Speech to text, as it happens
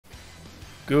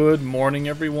Good morning,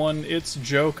 everyone. It's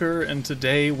Joker, and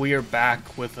today we are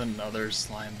back with another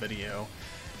slime video.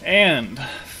 And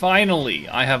finally,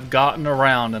 I have gotten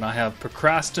around and I have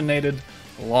procrastinated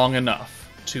long enough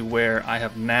to where I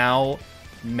have now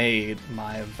made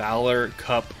my Valor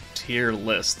Cup tier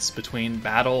lists between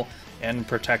battle and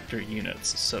protector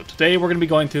units. So today we're going to be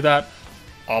going through that.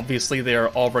 Obviously, they are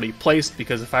already placed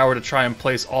because if I were to try and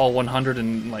place all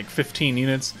 115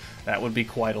 units, that would be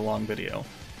quite a long video.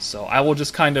 So I will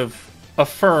just kind of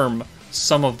affirm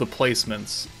some of the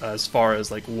placements as far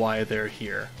as like why they're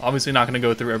here. Obviously not going to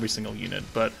go through every single unit,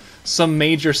 but some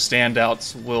major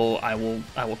standouts I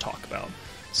will talk about.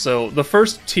 So the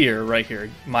first tier right here,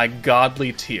 my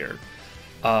godly tier.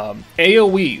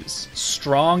 AoEs,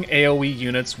 strong AoE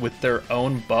units with their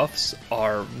own buffs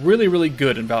are really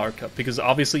good in Valor Cup because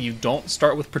obviously you don't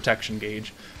start with protection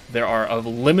gauge. There are a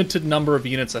limited number of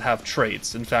units that have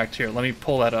traits. In fact, here, let me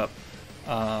pull that up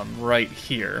right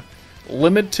here.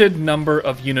 Limited number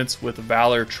of units with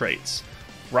Valor traits.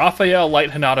 Raphael, Light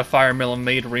Hinata, Fire Milim,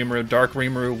 Maid Rimuru, Dark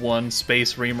Rimuru 1,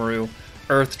 Space Rimuru,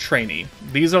 Earth Trainee.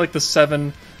 These are like the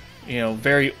 7,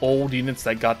 very old units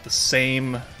that got the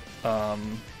same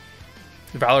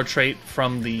Valor trait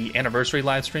from the anniversary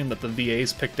livestream that the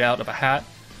VAs picked out of a hat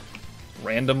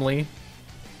randomly.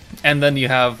 And then you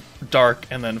have Dark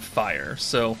and then Fire.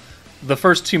 So the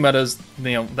first two metas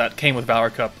that came with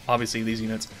Valor Cup, obviously these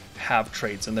units have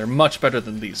traits and they're much better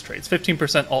than these traits.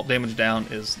 15% alt damage down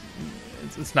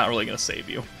it's not really going to save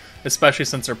you, especially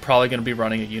since they're probably going to be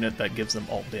running a unit that gives them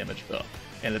alt damage up,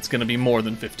 and it's going to be more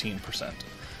than 15%.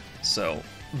 So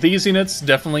these units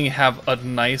definitely have a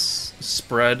nice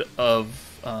spread of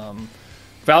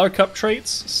Valor Cup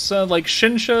traits. So like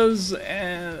Shinsha's,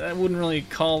 I wouldn't really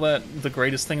call that the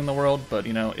greatest thing in the world, but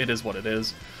it is what it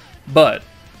is. But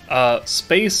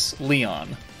Space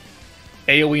Leon,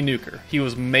 AoE nuker. He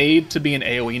was made to be an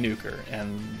AoE nuker,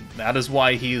 and that is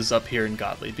why he's up here in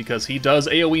Godly, because he does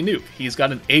AoE nuke. He's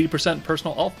got an 80%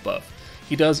 personal ult buff.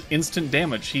 He does instant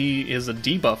damage. He is a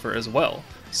debuffer as well.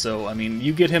 So, I mean,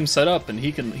 you get him set up and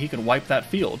he can wipe that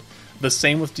field. The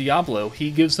same with Diablo.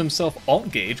 He gives himself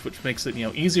alt gauge, which makes it,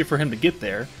 easier for him to get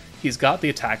there. He's got the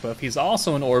attack buff. He's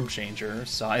also an orb changer,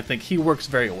 so I think he works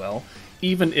very well.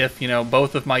 Even if,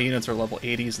 both of my units are level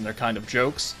 80s and they're kind of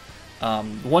jokes.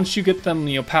 Once you get them,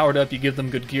 powered up, you give them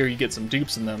good gear, you get some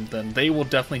dupes in them, then they will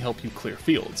definitely help you clear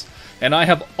fields. And I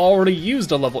have already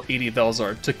used a level 80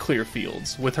 Velzard to clear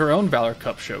fields with her own Valor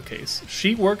Cup showcase.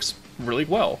 She works really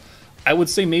well. I would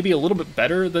say maybe a little bit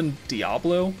better than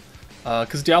Diablo,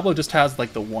 because Diablo just has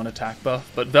like the one attack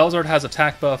buff, but Velzard has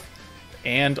attack buff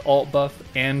and alt buff,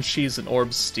 and she's an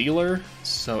orb stealer,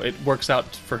 so it works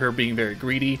out for her being very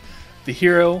greedy. The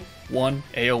hero, 1,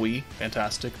 AoE,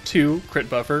 fantastic. 2, crit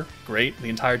buffer, great, the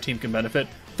entire team can benefit.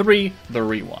 3, the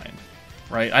rewind,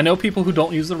 right? I know people who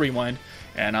don't use the rewind,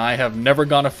 and I have never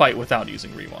gone a fight without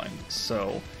using rewind,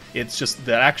 so it's just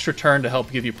that extra turn to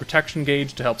help give you protection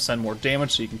gauge, to help send more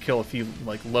damage so you can kill a few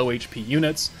like low HP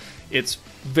units. It's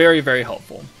very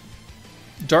helpful.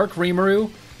 Dark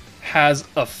Rimuru has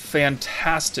a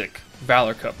fantastic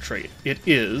Valor Cup trait. It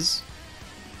is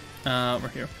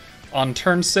right here. On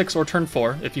turn 6 or turn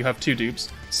 4, if you have 2 dupes,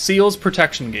 seals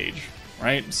protection gauge,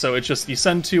 right? So it's just, you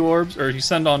send 2 orbs, or you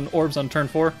send on orbs on turn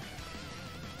 4,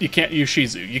 you can't use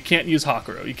Shizu, you can't use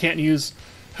Hakuro, you can't use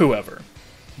whoever.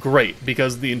 Great,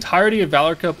 because the entirety of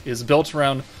Valor Cup is built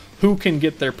around who can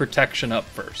get their protection up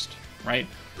first, right?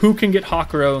 Who can get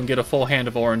Hakuro and get a full hand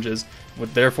of oranges,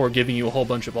 with therefore giving you a whole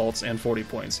bunch of ults and 40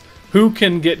 points. Who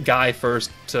can get Guy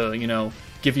first to,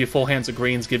 give you full hands of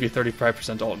greens, give you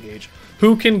 35% alt gauge.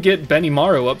 Who can get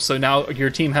Benimaru up so now your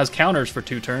team has counters for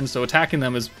 2 turns, so attacking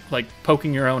them is like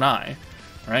poking your own eye,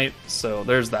 right? So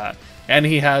there's that. And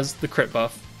he has the crit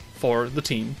buff for the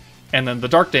team, and then the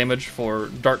dark damage for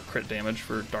dark crit damage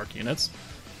for dark units,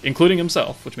 including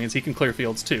himself, which means he can clear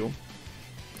fields too.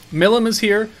 Milim is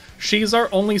here. She's our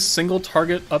only single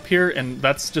target up here, and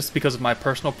that's just because of my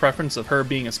personal preference of her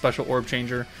being a special orb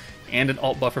changer and an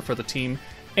alt buffer for the team,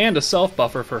 and a self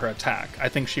buffer for her attack. I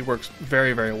think she works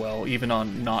very well, even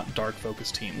on not dark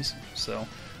focused teams. So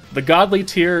the godly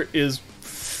tier is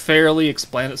fairly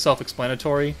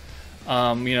self-explanatory.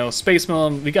 Space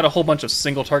Milim, we got a whole bunch of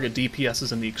single target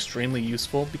DPSs in the extremely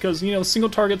useful, because single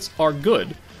targets are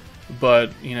good,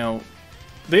 but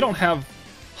they don't have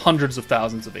hundreds of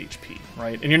thousands of HP,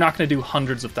 right? And you're not going to do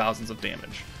hundreds of thousands of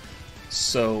damage.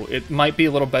 So it might be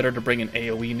a little better to bring an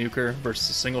AoE nuker versus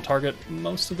a single target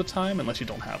most of the time, unless you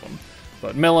don't have them.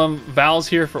 But Milim, Val's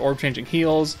here for orb changing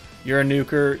heals. You're a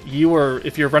nuker.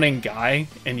 If you're running Guy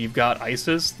and you've got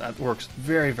Isis, that works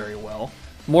very well.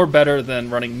 More better than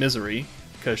running Misery,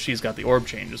 because she's got the orb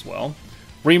change as well.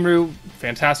 Rimuru,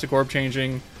 fantastic orb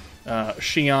changing.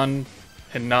 Xion,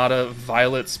 Hinata,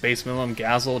 Violet, Space Minimum,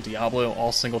 Gazelle, Diablo,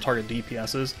 all single target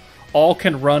DPSs. All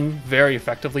can run very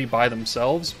effectively by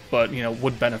themselves, but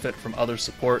would benefit from other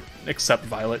support, except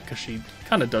Violet, because she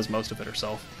kind of does most of it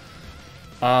herself.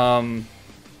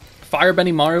 Fire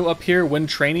Benimaru up here, Wind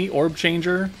Trainee, Orb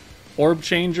Changer,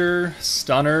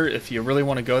 Stunner, if you really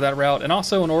want to go that route, and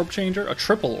also an Orb Changer, a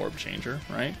triple Orb Changer,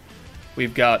 right?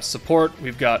 We've got support,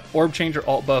 we've got Orb Changer,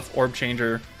 Alt Buff, Orb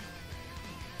Changer,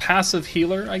 passive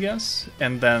healer, I guess,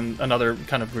 and then another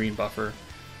kind of green buffer.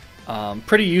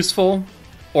 Pretty useful.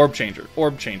 Orb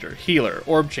Changer, Healer,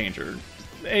 Orb Changer,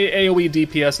 AoE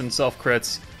DPS and self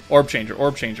crits, Orb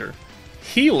Changer,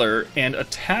 Healer, and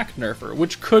Attack Nerfer,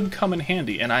 which could come in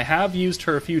handy, and I have used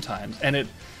her a few times, and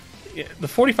the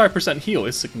 45% heal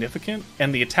is significant,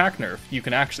 and the Attack Nerf, you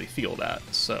can actually feel that,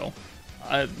 so,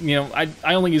 I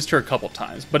only used her a couple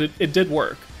times, but it did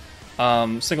work.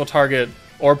 Single target,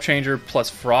 Orb Changer plus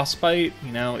Frostbite,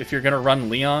 if you're going to run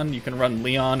Leon, you can run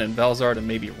Leon and Velzard and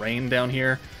maybe Rain down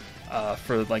here.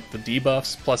 For like the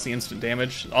debuffs plus the instant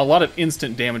damage. A lot of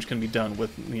instant damage can be done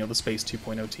with the Space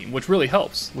 2.0 team, which really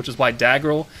helps, which is why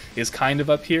Daggerel is kind of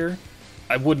up here.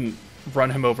 I wouldn't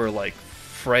run him over like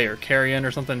Frey or Carrion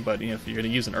or something, but if you're going to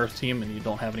use an Earth team and you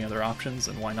don't have any other options,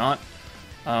 then why not?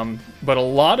 But a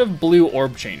lot of blue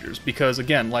Orb Changers, because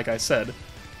again, like I said,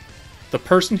 the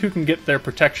person who can get their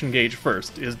protection gauge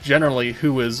first is generally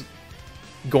who is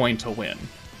going to win,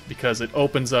 because it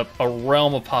opens up a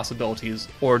realm of possibilities,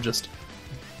 or just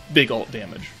big ult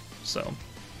damage. So,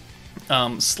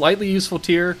 slightly useful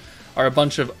tier are a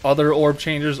bunch of other orb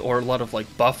changers, or a lot of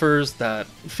like buffers that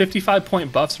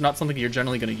 55-point buffs are not something you're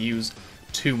generally going to use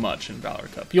too much in Valor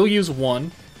Cup. You'll use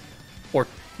one, or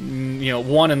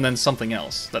one and then something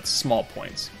else that's small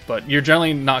points, but you're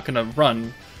generally not going to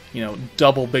run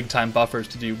double big time buffers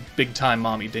to do big time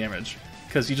mommy damage,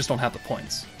 because you just don't have the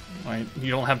points, right?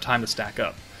 You don't have time to stack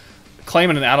up.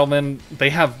 Clayman and Adelman, they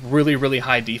have really, really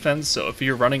high defense, so if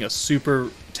you're running a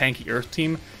super tanky Earth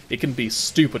team, it can be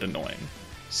stupid annoying.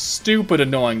 Stupid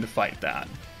annoying to fight that,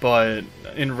 but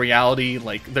in reality,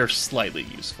 like, they're slightly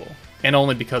useful, and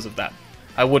only because of that.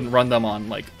 I wouldn't run them on,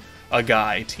 like, a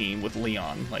guy team with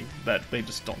Leon, like, that they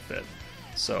just don't fit.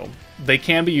 So, they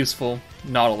can be useful,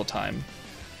 not all the time.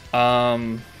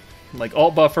 Like,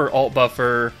 alt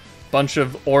buffer, bunch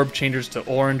of orb changers to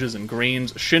oranges and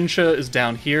greens. Shinsha is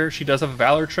down here. She does have a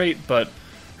Valor trait, but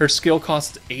her skill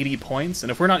costs 80 points, and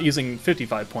if we're not using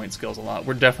 55-point skills a lot,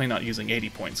 we're definitely not using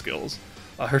 80-point skills.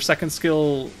 Her second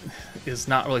skill is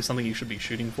not really something you should be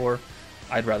shooting for.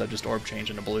 I'd rather just orb change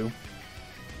into blue.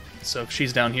 So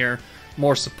she's down here.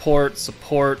 More support,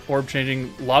 orb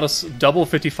changing, a lot of double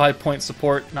 55-point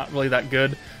support, not really that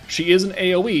good. She is an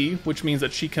AoE, which means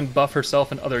that she can buff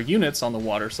herself and other units on the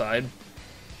water side,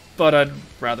 but I'd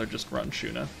rather just run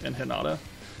Shuna and Hinata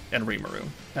and Rimuru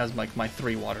as like my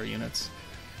 3 water units.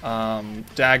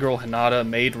 Daggerel, Hinata,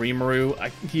 Maid, Rimuru,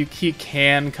 he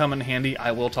can come in handy.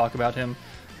 I will talk about him.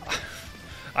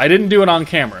 I didn't do it on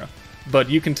camera, but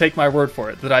you can take my word for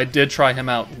it that I did try him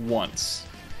out once.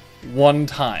 One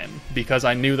time, because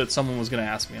I knew that someone was going to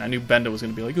ask me, and I knew Benda was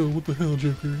going to be like, oh, what the hell,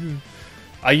 Joker?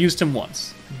 I used him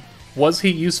once. Was he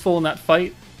useful in that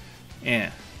fight?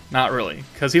 Not really,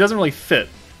 because he doesn't really fit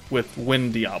with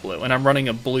Wind Diablo, and I'm running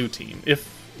a blue team. If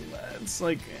it's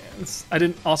like, I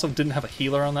didn't have a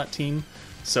healer on that team,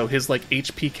 so his like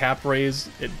HP cap raise,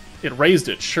 it raised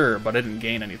it, sure, but I didn't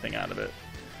gain anything out of it.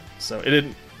 So it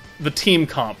didn't. The team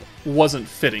comp wasn't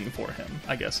fitting for him,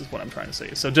 I guess is what I'm trying to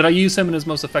say. So did I use him in his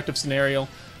most effective scenario?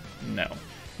 No.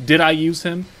 Did I use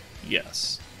him?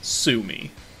 Yes. Sue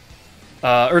me.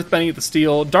 Earth Benny at the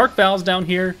Steel. Dark Val's down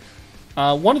here.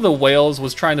 One of the whales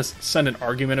was trying to send an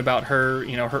argument about her,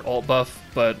 her alt buff,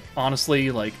 but honestly,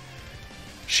 like,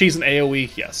 she's an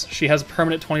AoE, yes. She has a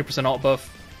permanent 20% alt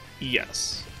buff,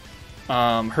 yes.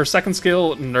 Her second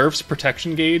skill nerfs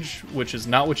protection gauge, which is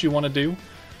not what you want to do.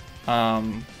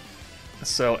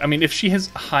 So, I mean, if she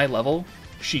has a high level,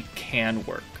 she can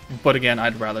work. But again,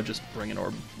 I'd rather just bring an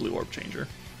blue orb changer.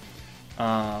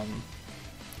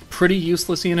 Pretty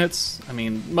useless units. I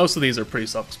mean, most of these are pretty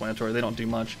self-explanatory. They don't do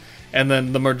much. And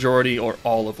then the majority or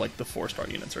all of like the 4-star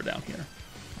units are down here,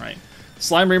 right?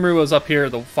 Slime Rimuru was up here,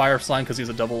 the Fire Slime, because he's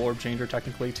a double orb changer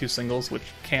technically, 2 singles, which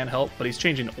can help, but he's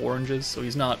changing oranges, so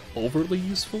he's not overly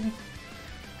useful.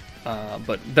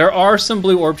 But there are some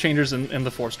blue orb changers in the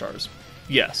 4-stars.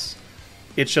 Yes.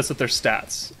 It's just that their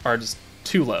stats are just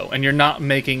too low, and you're not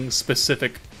making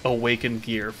specific awakened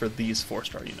gear for these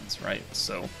 4-star units, right?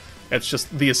 So it's just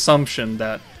the assumption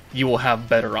that you will have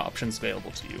better options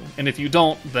available to you. And if you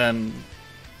don't, then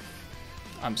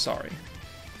I'm sorry.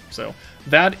 So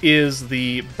that is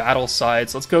the battle side.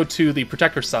 So let's go to the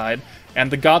protector side. And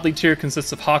the godly tier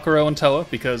consists of Hakuro and Toa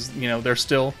because, you know, they're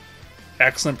still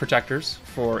excellent protectors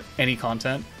for any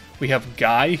content. We have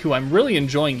Guy, who I'm really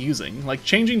enjoying using. Like,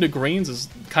 changing to greens is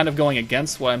kind of going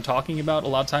against what I'm talking about a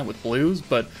lot of time with blues,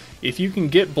 but if you can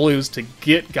get blues to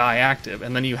get Guy active,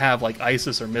 and then you have, like,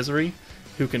 Isis or Misery,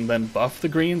 who can then buff the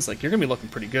greens, like, you're going to be looking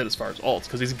pretty good as far as ults,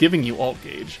 because he's giving you ult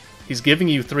gauge. He's giving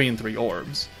you 3 and 3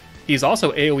 orbs. He's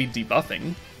also AoE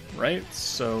debuffing, right?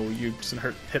 So you just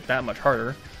hit that much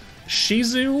harder.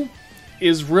 Shizu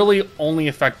is really only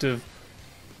effective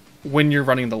when you're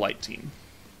running the light team.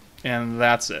 And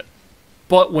that's it.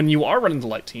 But when you are running the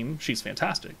light team, she's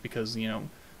fantastic because, you know,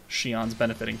 Shion's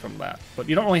benefiting from that. But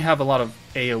you don't really have a lot of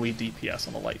AoE DPS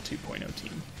on the light 2.0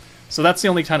 team. So that's the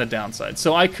only kind of downside.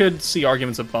 So I could see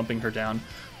arguments of bumping her down,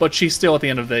 but she still, at the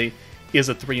end of the day, is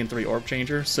a 3 and 3 orb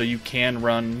changer, so you can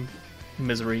run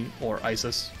Misery or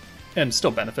Isis and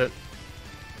still benefit.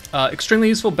 Extremely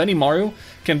useful, Benimaru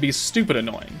can be stupid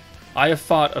annoying. I have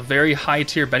fought a very high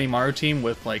tier Benimaru team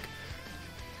with like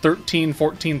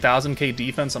 14,000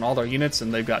 defense on all their units,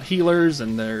 and they've got healers,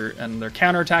 and they're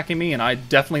counterattacking me, and I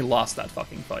definitely lost that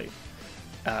fucking fight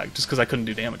just because I couldn't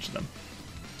do damage to them.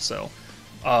 So,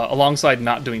 alongside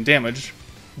not doing damage,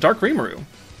 Dark Rimuru,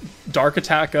 dark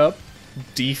attack up,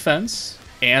 defense,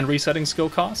 and resetting skill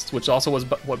costs, which also was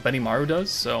what Benimaru does.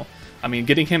 So, I mean,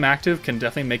 getting him active can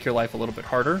definitely make your life a little bit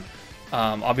harder.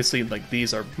 Obviously, like,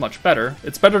 these are much better.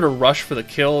 It's better to rush for the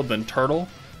kill than turtle,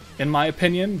 in my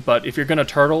opinion, but if you're going to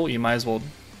turtle, you might as well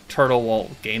turtle while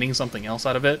gaining something else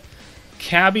out of it.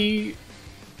 Cabby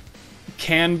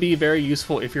can be very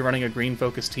useful if you're running a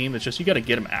green-focused team. It's just you got to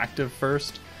get him active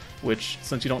first, which,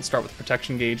 since you don't start with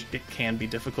protection gauge, it can be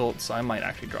difficult, so I might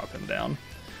actually drop him down.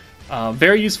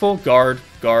 Very useful, guard.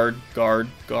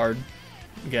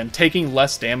 Again, taking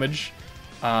less damage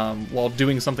while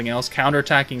doing something else.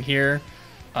 Counterattacking here,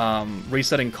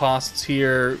 resetting costs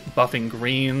here, buffing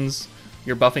greens.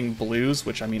 You're buffing blues,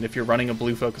 which, I mean, if you're running a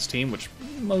blue-focused team, which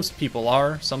most people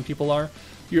are, some people are,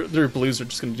 their blues are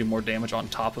just going to do more damage on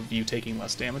top of you taking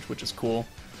less damage, which is cool.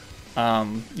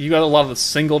 You got a lot of the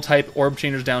single-type orb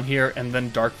changers down here, and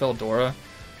then Dark Veldora.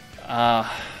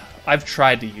 I've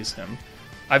tried to use him.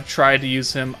 I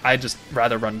just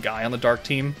rather run Guy on the Dark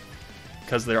team,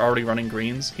 because they're already running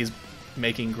greens. He's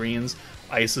making greens.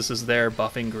 Isis is there,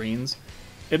 buffing greens.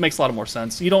 It makes a lot more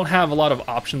sense. You don't have a lot of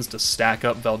options to stack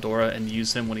up Veldora and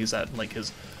use him when he's at, like,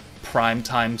 his prime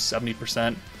time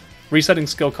 70%. Resetting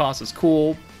skill cost is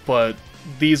cool, but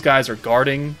these guys are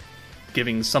guarding,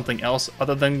 giving something else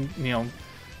other than, you know,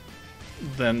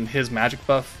 than his magic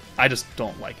buff. I just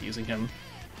don't like using him.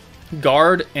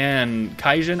 Guard and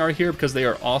Kaijin are here because they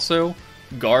are also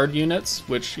guard units,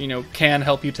 which, you know, can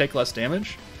help you take less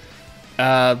damage.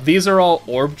 These are all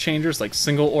orb changers, like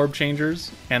single orb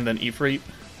changers, and then Ifrit.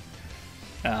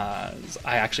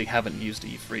 I actually haven't used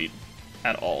Ifrit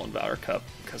at all in Valor Cup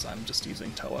because I'm just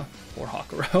using Toa or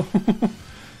Hakuro.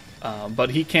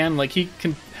 But he can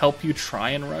help you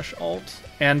try and rush ult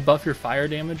and buff your fire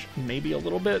damage maybe a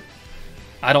little bit.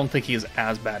 I don't think he's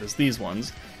as bad as these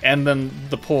ones. And then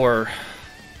the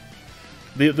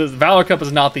Valor Cup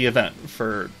is not the event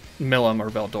for Milim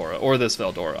or Veldora, or this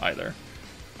Veldora either.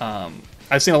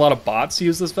 I've seen a lot of bots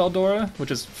use this Veldora,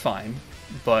 which is fine,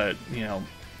 but, you know,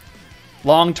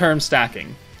 long-term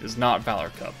stacking is not Valor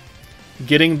Cup.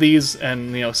 Getting these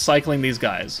and, you know, cycling these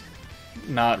guys,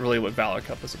 not really what Valor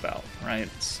Cup is about, right?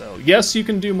 So, yes, you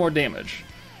can do more damage.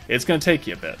 It's going to take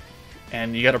you a bit,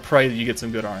 and you got to pray that you get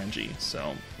some good RNG.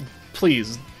 So,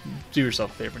 please do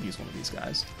yourself a favor and use one of these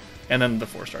guys. And then the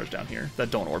 4-stars down here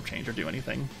that don't orb change or do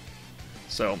anything.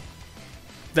 So,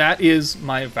 that is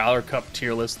my Valor Cup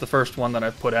tier list, the first one that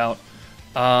I've put out.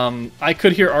 I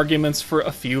could hear arguments for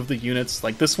a few of the units.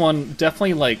 Like, this one,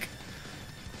 definitely, like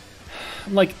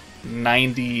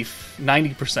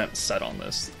 90% set on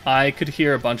this. I could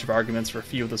hear a bunch of arguments for a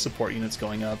few of the support units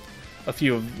going up, a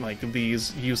few of, like,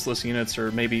 these useless units,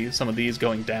 or maybe some of these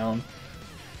going down.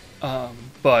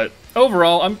 But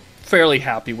overall, I'm fairly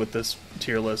happy with this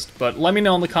tier list. But let me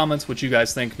know in the comments what you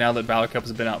guys think now that Valor Cup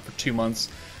has been out for 2 months.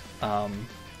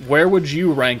 Where would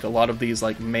you rank a lot of these,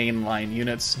 like, mainline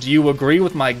units? Do you agree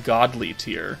with my godly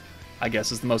tier? I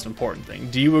guess is the most important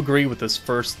thing. Do you agree with this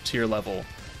first tier level?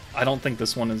 I don't think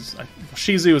this one is...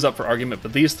 Shizu is up for argument,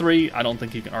 but these three, I don't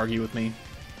think you can argue with me.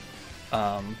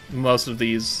 Most of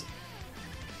these,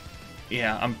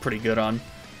 yeah, I'm pretty good on.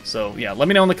 So, yeah, let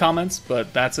me know in the comments,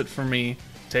 but that's it for me.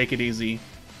 Take it easy,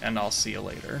 and I'll see you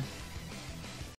later.